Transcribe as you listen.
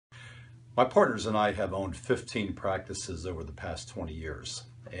My partners and I have owned 15 practices over the past 20 years,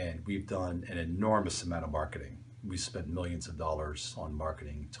 and we've done an enormous amount of marketing. We spent millions of dollars on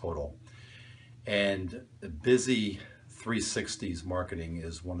marketing total. And the Bizi 360's marketing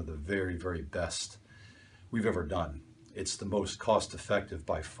is one of the very, very best we've ever done. It's the most cost effective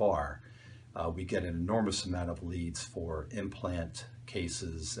by far. We get an enormous amount of leads for implant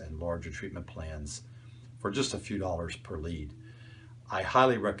cases and larger treatment plans for just a few dollars per lead. I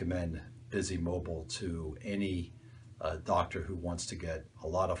highly recommend Bizi Mobile to any doctor who wants to get a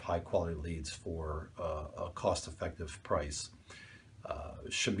lot of high quality leads for a cost effective price.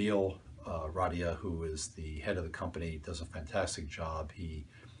 Shamil Radia, who is the head of the company, does a fantastic job. He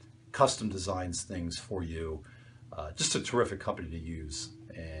custom designs things for you. Just a terrific company to use,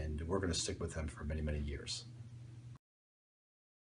 and we're going to stick with them for many, many years.